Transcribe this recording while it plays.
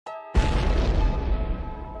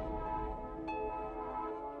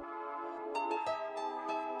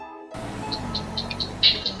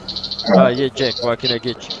Yeah, Jack, what can I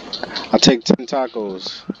get you? I'll take 10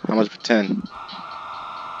 tacos. How much for 10?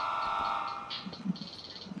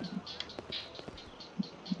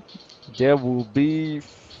 There will be,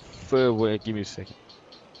 wait, give me a second.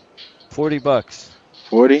 $40.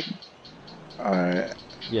 40? Alright.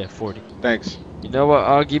 Yeah, 40. Thanks. You know what?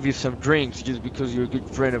 I'll give you some drinks just because you're a good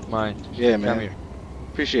friend of mine. Yeah, Come man. here.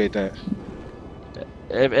 Appreciate that.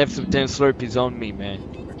 Have some 10 Slurpees on me,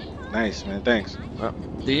 man. Nice, man. Thanks. Well,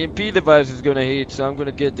 the EMP device is gonna hit, so I'm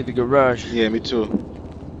gonna get to the garage. Yeah, me too.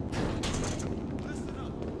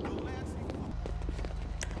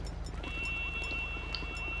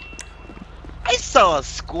 I saw a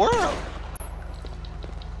squirrel.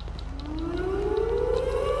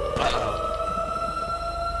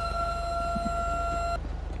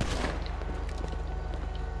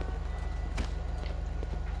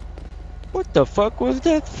 What the fuck was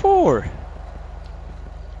that for?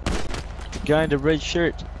 The guy in the red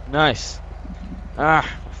shirt. Nice. Ah,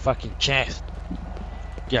 fucking chest.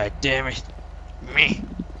 God damn it. Me.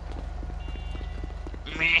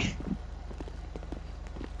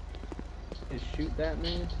 Just shoot that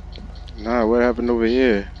man. Nah, what happened over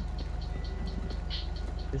here?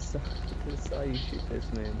 Just saw you shoot this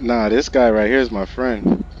man. Nah, this guy right here is my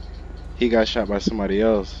friend. He got shot by somebody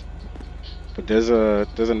else. But there's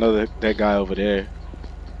another that guy over there.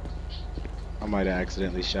 I might have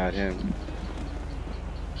accidentally shot him.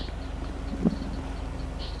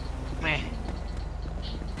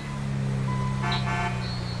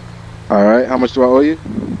 Alright, how much do I owe you?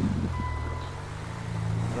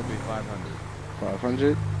 That'll be 500.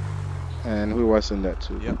 500? And who do I send that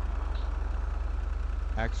to? Yep.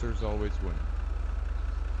 Haxers always win.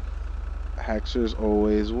 Haxers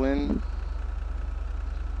always win.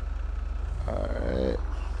 Alright.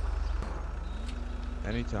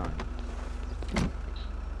 Anytime.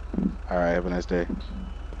 Alright, have a nice day.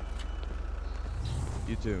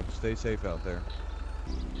 You too. Stay safe out there.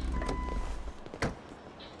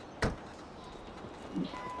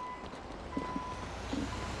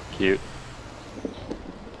 Cute.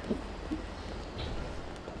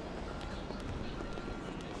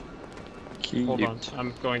 Hold on,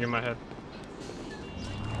 I'm going in my head.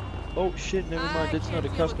 Oh shit, never mind. That's not a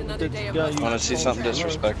customer. That's the guy you Want to see something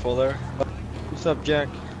disrespectful there? What's up, Jack?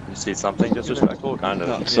 You see something disrespectful? Kind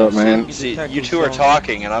of. What's up, man? See, you two are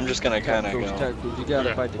talking, and I'm just gonna kind of go. Tacos, you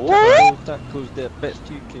gotta buy the What? tacos that best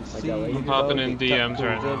you can see. I'm popping in DMs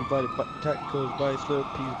right now. Everybody buy tacos, buy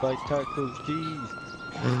Slurpees, buy tacos, jeez.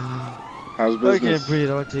 How's I can't business?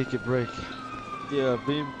 breathe, I'll take a break. Yeah,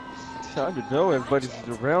 being, I don't know, everybody's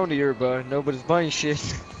around here, but nobody's buying shit.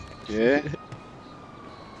 Yeah?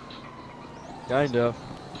 Kind of.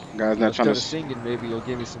 Guys not trying Start to... singing, maybe you'll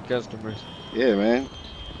give me some customers. Yeah, man.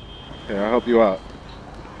 Yeah, I'll help you out.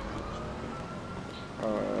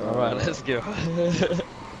 Alright, let's go.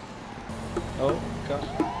 Oh,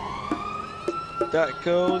 God.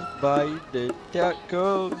 Tacos, buy the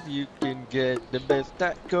tacos. You can get the best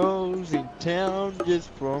tacos in town just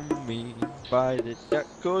from me. Buy the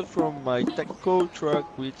tacos from my taco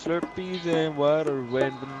truck with Slurpees and water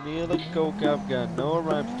and vanilla coke. I've got no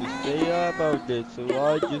rhymes to say about this, so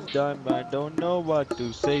I just dime. I don't know what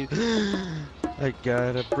to say. I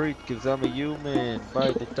gotta breathe cause I'm a human.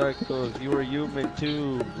 Buy the tacos, you're a human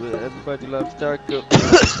too. Everybody loves tacos.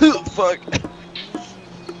 Fuck.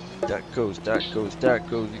 Tacos, tacos,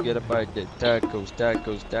 tacos. You gotta buy the tacos,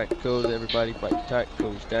 tacos, tacos. Everybody buy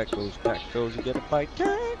tacos, tacos, tacos. You gotta buy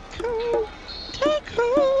tacos,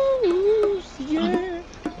 tacos. Yeah.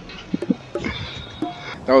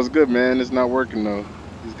 That was good, man. It's not working though.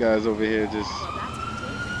 These guys over here just...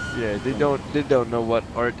 Yeah, they don't know what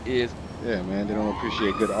art is. Yeah, man. They don't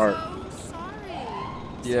appreciate good art.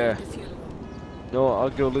 Yeah. No,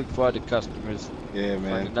 I'll go look for the customers. Yeah, Find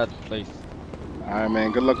man. another place. Alright,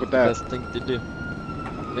 man. Good luck with that. Best thing to do.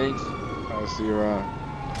 Thanks. I'll see you around.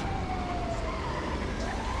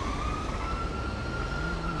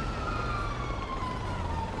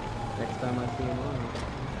 Next time I see him around,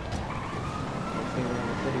 I'll see him around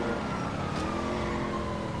the city. Right?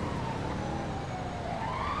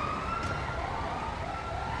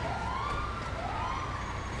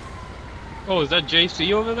 Oh, is that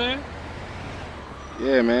JC over there?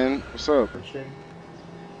 Yeah, man. What's up? I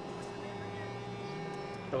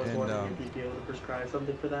was And, wondering if you'd be able to prescribe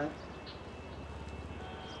something for that.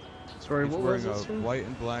 Sorry, He's what wearing was a it, sir? white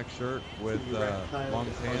and black shirt with Erectile long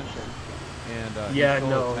pants, dysfunction. and Yeah, he stole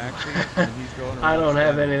no. a taxi, and he's going around I don't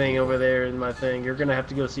have standing- anything over there in my thing. You're gonna have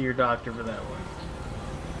to go see your doctor for that one.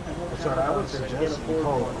 Sorry, I would suggest you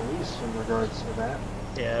call the police in regards to that.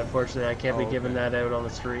 Yeah, unfortunately, I can't be Oh, giving okay. that out on the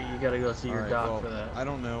street. You gotta go see your Alright, doc well, for that. I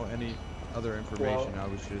don't know any other information. I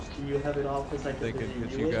was just Do you have an office I can thinking visit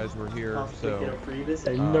because you you in? guys were here, Possibly get so a free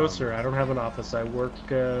visit? No, sir. I don't have an office. I work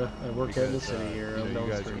in the because city here you on know you Elm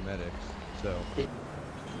guys Street. are medics, so.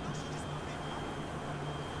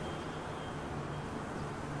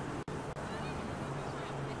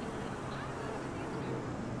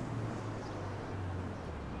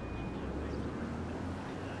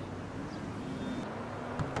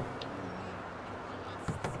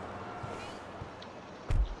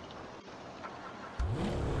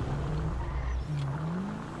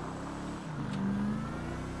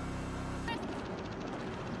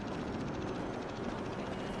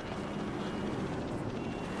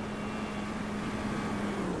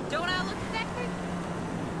 Don't I look sexy?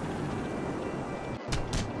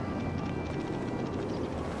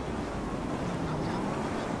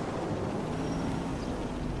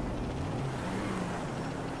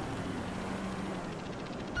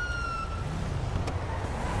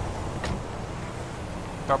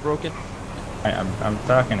 Car broken? I'm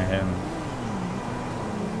talking to him.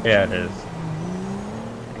 Yeah, it is.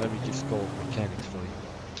 Let me just call mechanics for you.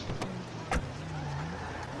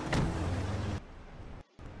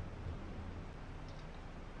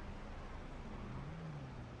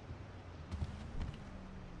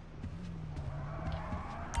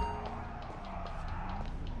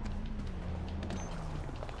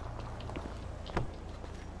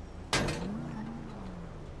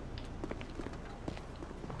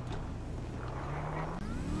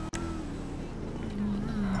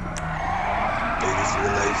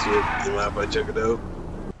 You mind if I check it out?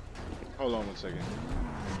 Hold on one second.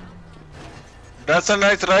 That's a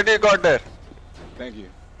nice ride you got there. Thank you.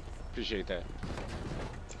 Appreciate that.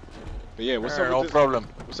 But yeah, what's up with no this? problem.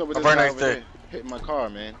 What's up with Have this a guy nice over day. there hitting my car,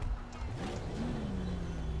 man?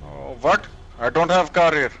 Oh, what? I don't have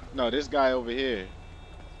car here. No, this guy over here.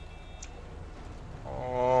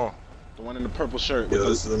 Oh. The one in the purple shirt. Yeah, With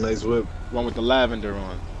this is a nice whip. one with the lavender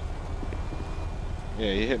on.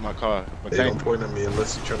 Yeah, he hit my car. But They don't point at me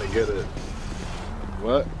unless you're trying to get it.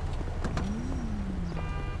 What?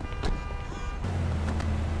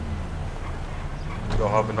 Y'all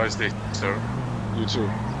have a nice day, sir. You too.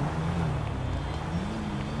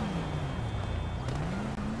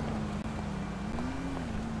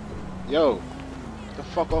 Yo, get the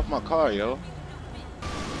fuck off my car, yo.